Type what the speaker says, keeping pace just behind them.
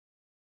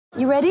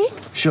You ready?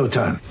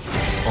 Showtime.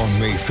 On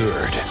May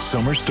 3rd,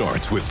 summer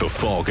starts with The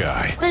Fall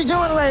Guy. Let's do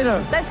it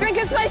later. Let's drink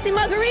a spicy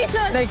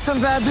margarita. Make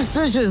some bad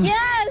decisions.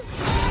 Yes!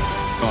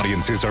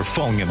 Audiences are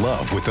falling in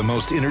love with the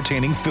most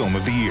entertaining film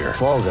of the year.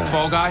 Fall Guy.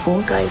 Fall Guy?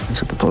 Fall Guy.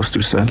 That's what the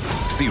poster said.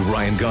 See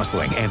Ryan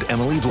Gosling and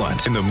Emily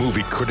Blunt in the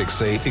movie critics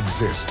say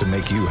exists to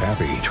make you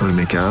happy. Trying to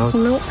make it out?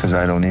 Nope. Because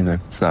I don't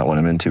either. It's not what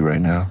I'm into right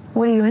now.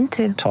 What are you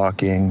into?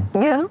 Talking.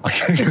 Yeah.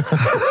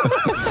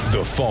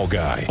 The Fall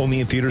Guy.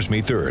 Only in theaters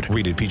May 3rd.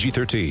 Rated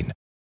PG-13.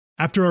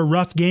 After a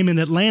rough game in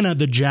Atlanta,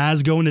 the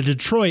Jazz go into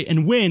Detroit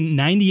and win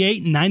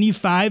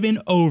 98-95 in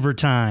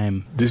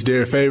overtime. This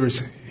Derek Favors.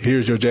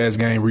 Here's your Jazz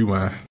Game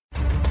Rewind.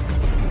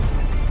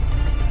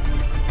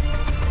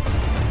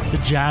 The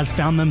Jazz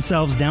found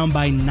themselves down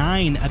by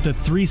 9 at the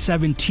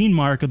 3:17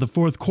 mark of the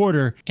fourth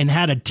quarter and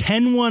had a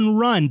 10-1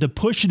 run to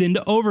push it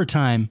into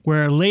overtime,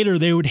 where later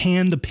they would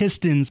hand the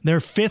Pistons their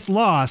 5th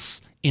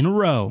loss in a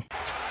row.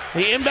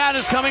 The inbound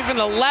is coming from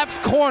the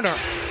left corner.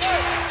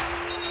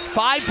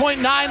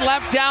 5.9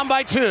 left, down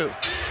by 2.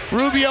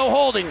 Rubio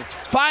holding,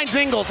 finds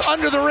Ingles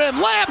under the rim.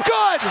 Layup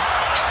good!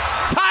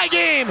 Tie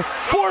game,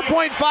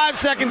 4.5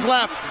 seconds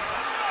left.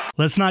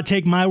 Let's not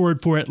take my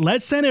word for it.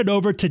 Let's send it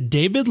over to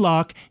David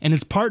Locke and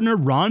his partner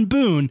Ron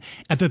Boone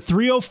at the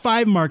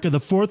 3:05 mark of the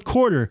fourth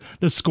quarter.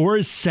 The score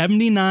is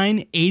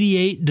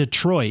 79-88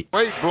 Detroit.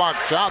 Great block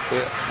shot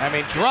there. I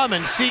mean,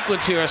 Drummond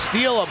sequence here. A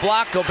steal, a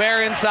block,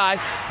 Gobert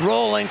inside,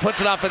 rolling, puts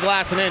it off the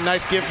glass and in.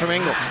 Nice give from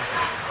Ingles.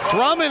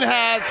 Drummond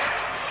has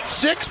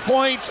 6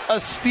 points, a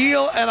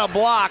steal, and a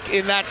block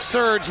in that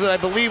surge that I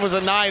believe was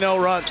a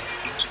 9-0 run.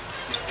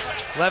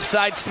 Left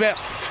side, Smith.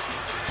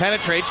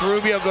 Penetrates,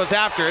 Rubio goes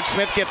after it.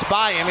 Smith gets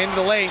by him into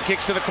the lane,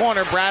 kicks to the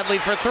corner. Bradley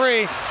for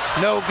 3.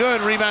 No good.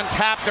 Rebound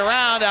tapped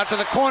around out to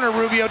the corner.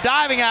 Rubio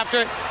diving after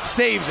it.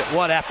 Saves it.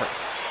 What effort.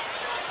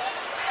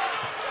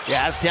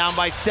 Jazz down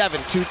by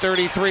 7.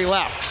 2:33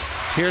 left.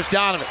 Here's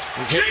Donovan.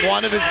 He's hit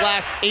one of his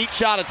last 8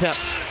 shot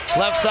attempts.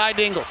 Left side,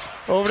 Ingles.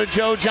 Over to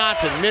Joe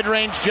Johnson.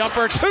 Mid-range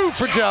jumper. 2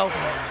 for Joe.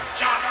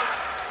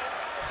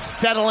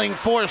 Settling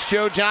force.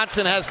 Joe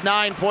Johnson has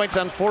 9 points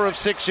on 4 of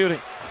 6 shooting.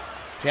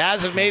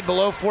 Jazz have made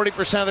below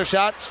 40% of their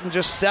shots and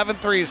just 7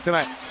 threes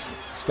tonight.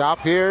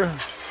 Stop here.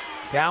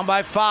 Down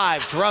by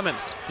 5. Drummond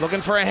looking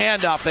for a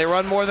handoff. They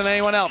run more than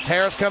anyone else.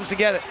 Harris comes to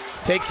get it.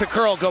 Takes the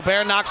curl.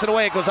 Gobert knocks it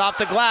away. It goes off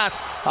the glass.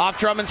 Off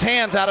Drummond's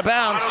hands. Out of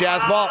bounds.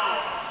 Jazz ball.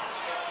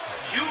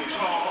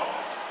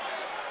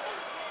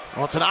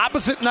 Well, it's an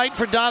opposite night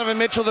for Donovan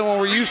Mitchell than what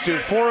we're used to.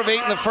 4 of 8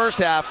 in the first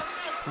half.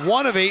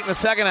 1 of 8 in the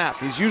second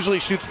half. He usually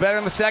shoots better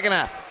in the second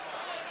half.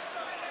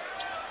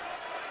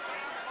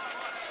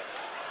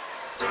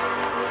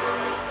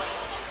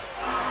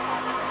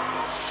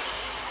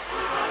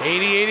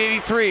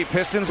 (88-83),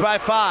 Pistons by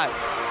 5.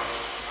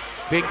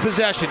 Big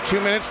possession, 2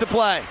 minutes to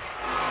play.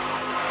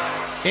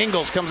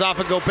 Ingles comes off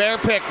a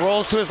Gobert pick,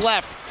 rolls to his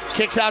left,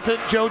 kicks out to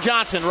Joe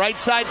Johnson, right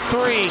side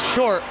 3,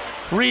 short.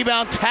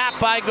 Rebound tap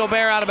by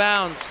Gobert, out of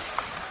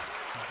bounds.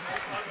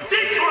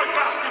 Detroit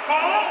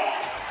basketball.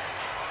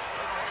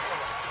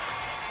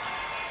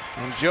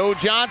 And Joe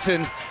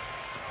Johnson,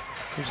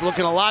 who's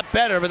looking a lot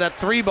better, but that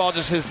 3 ball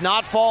just has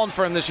not fallen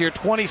for him this year,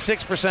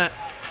 26%.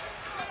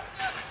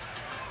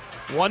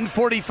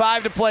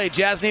 1:45 to play.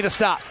 Jazz need a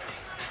stop.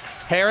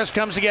 Harris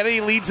comes to get it.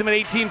 He leads them at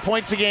 18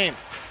 points a game.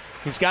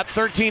 He's got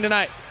 13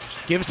 tonight.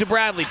 Gives to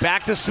Bradley.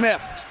 Back to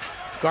Smith.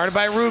 Guarded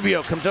by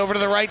Rubio. Comes over to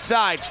the right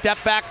side. Step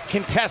back.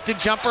 Contested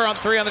jumper on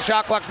 3 on the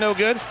shot clock. No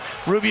good.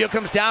 Rubio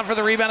comes down for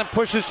the rebound and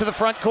pushes to the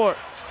front court.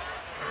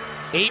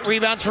 8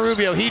 rebounds for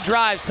Rubio. He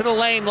drives to the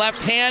lane.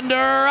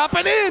 Left-hander up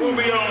and in.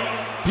 Rubio.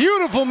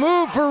 Beautiful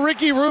move for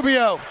Ricky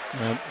Rubio.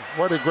 And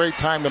what a great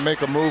time to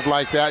make a move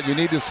like that. You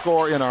need to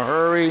score in a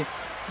hurry.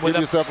 Give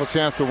yourself a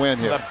chance to win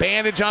here. With a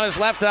bandage on his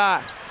left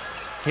eye.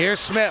 Here's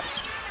Smith.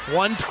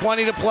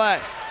 1:20 to play.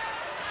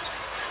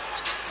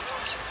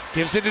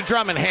 Gives it to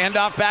Drummond.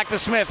 Handoff back to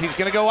Smith. He's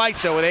going to go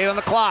ISO with 8 on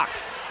the clock.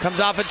 Comes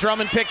off a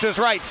Drummond pick to his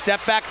right.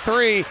 Step back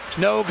 3.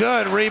 No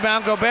good.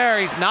 Rebound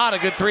Gobert. He's not a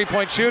good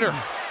 3-point shooter.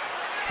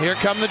 Here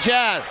come the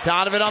Jazz.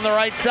 Donovan on the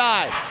right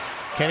side.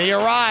 Can he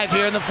arrive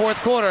here in the fourth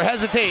quarter?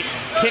 Hesitate.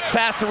 Kick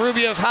pass to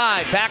Rubio's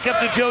high. Back up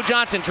to Joe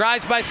Johnson.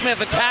 Drives by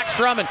Smith. Attacks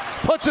Drummond.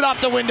 Puts it off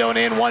the window and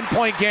in.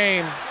 1-point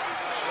game.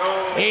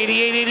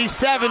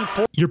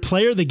 88-87. Your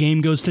player of the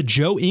game goes to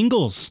Joe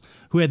Ingles,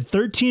 who had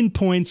 13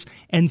 points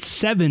and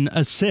 7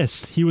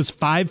 assists. He was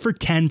 5 for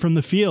 10 from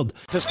the field.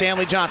 To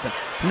Stanley Johnson.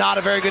 Not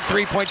a very good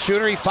 3-point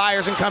shooter. He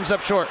fires and comes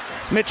up short.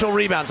 Mitchell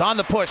rebounds on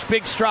the push.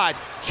 Big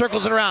strides.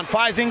 Circles it around.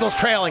 Finds Ingles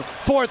trailing.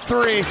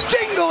 4-3.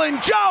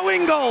 Jingling Joe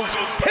Ingles.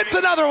 Hits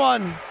another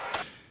one.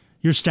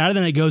 Your stat of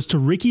the night goes to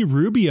Ricky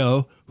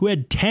Rubio, who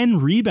had 10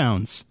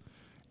 rebounds,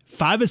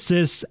 5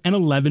 assists, and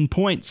 11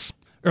 points.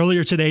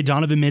 Earlier today,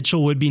 Donovan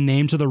Mitchell would be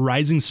named to the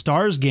Rising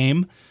Stars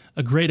game,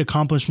 a great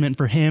accomplishment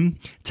for him.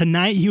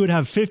 Tonight, he would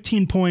have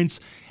 15 points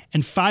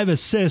and 5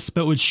 assists,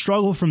 but would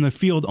struggle from the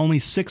field, only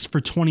 6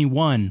 for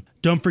 21.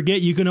 Don't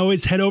forget, you can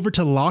always head over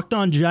to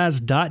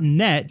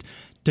LockedOnJazz.net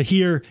to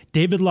hear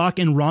David Locke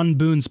and Ron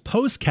Boone's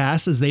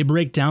postcast as they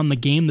break down the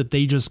game that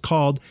they just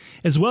called,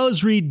 as well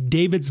as read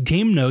David's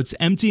game notes,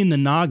 Emptying the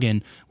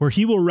Noggin, where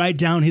he will write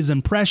down his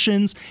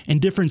impressions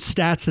and different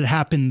stats that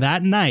happened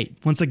that night.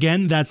 Once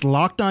again, that's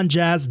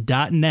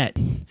lockedonjazz.net.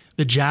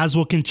 The Jazz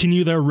will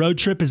continue their road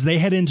trip as they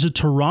head into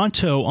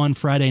Toronto on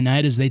Friday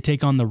night as they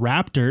take on the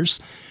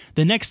Raptors.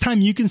 The next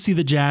time you can see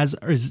the Jazz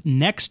is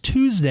next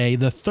Tuesday,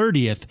 the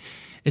 30th,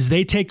 as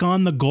they take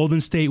on the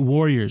Golden State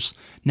Warriors.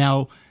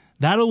 Now,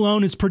 that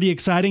alone is pretty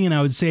exciting, and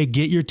I would say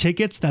get your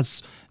tickets.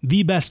 That's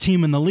the best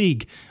team in the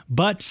league.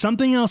 But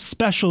something else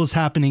special is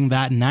happening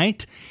that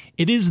night.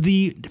 It is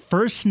the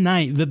first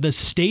night that the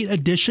State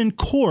Edition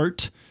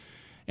court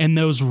and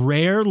those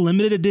rare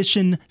limited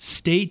edition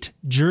State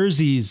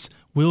jerseys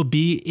will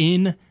be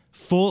in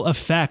full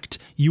effect.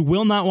 You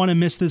will not want to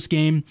miss this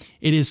game.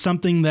 It is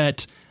something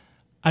that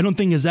I don't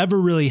think has ever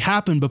really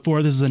happened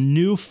before. This is a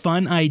new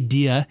fun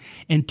idea,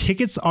 and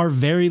tickets are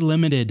very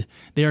limited.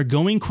 They are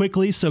going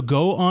quickly, so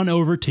go on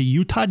over to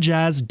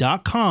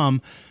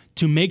utahjazz.com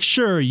to make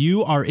sure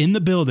you are in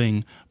the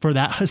building for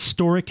that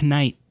historic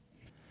night.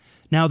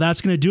 Now,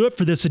 that's going to do it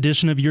for this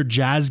edition of your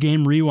Jazz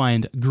Game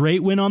Rewind.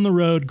 Great win on the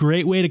road,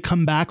 great way to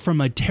come back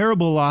from a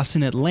terrible loss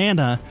in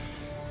Atlanta.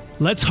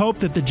 Let's hope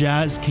that the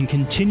Jazz can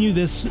continue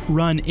this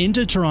run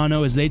into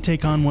Toronto as they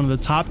take on one of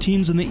the top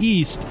teams in the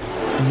East.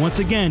 And once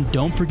again,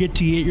 don't forget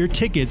to get your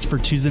tickets for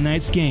Tuesday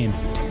night's game.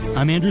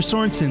 I'm Andrew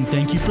Sorensen.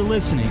 Thank you for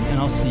listening, and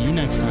I'll see you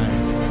next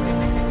time.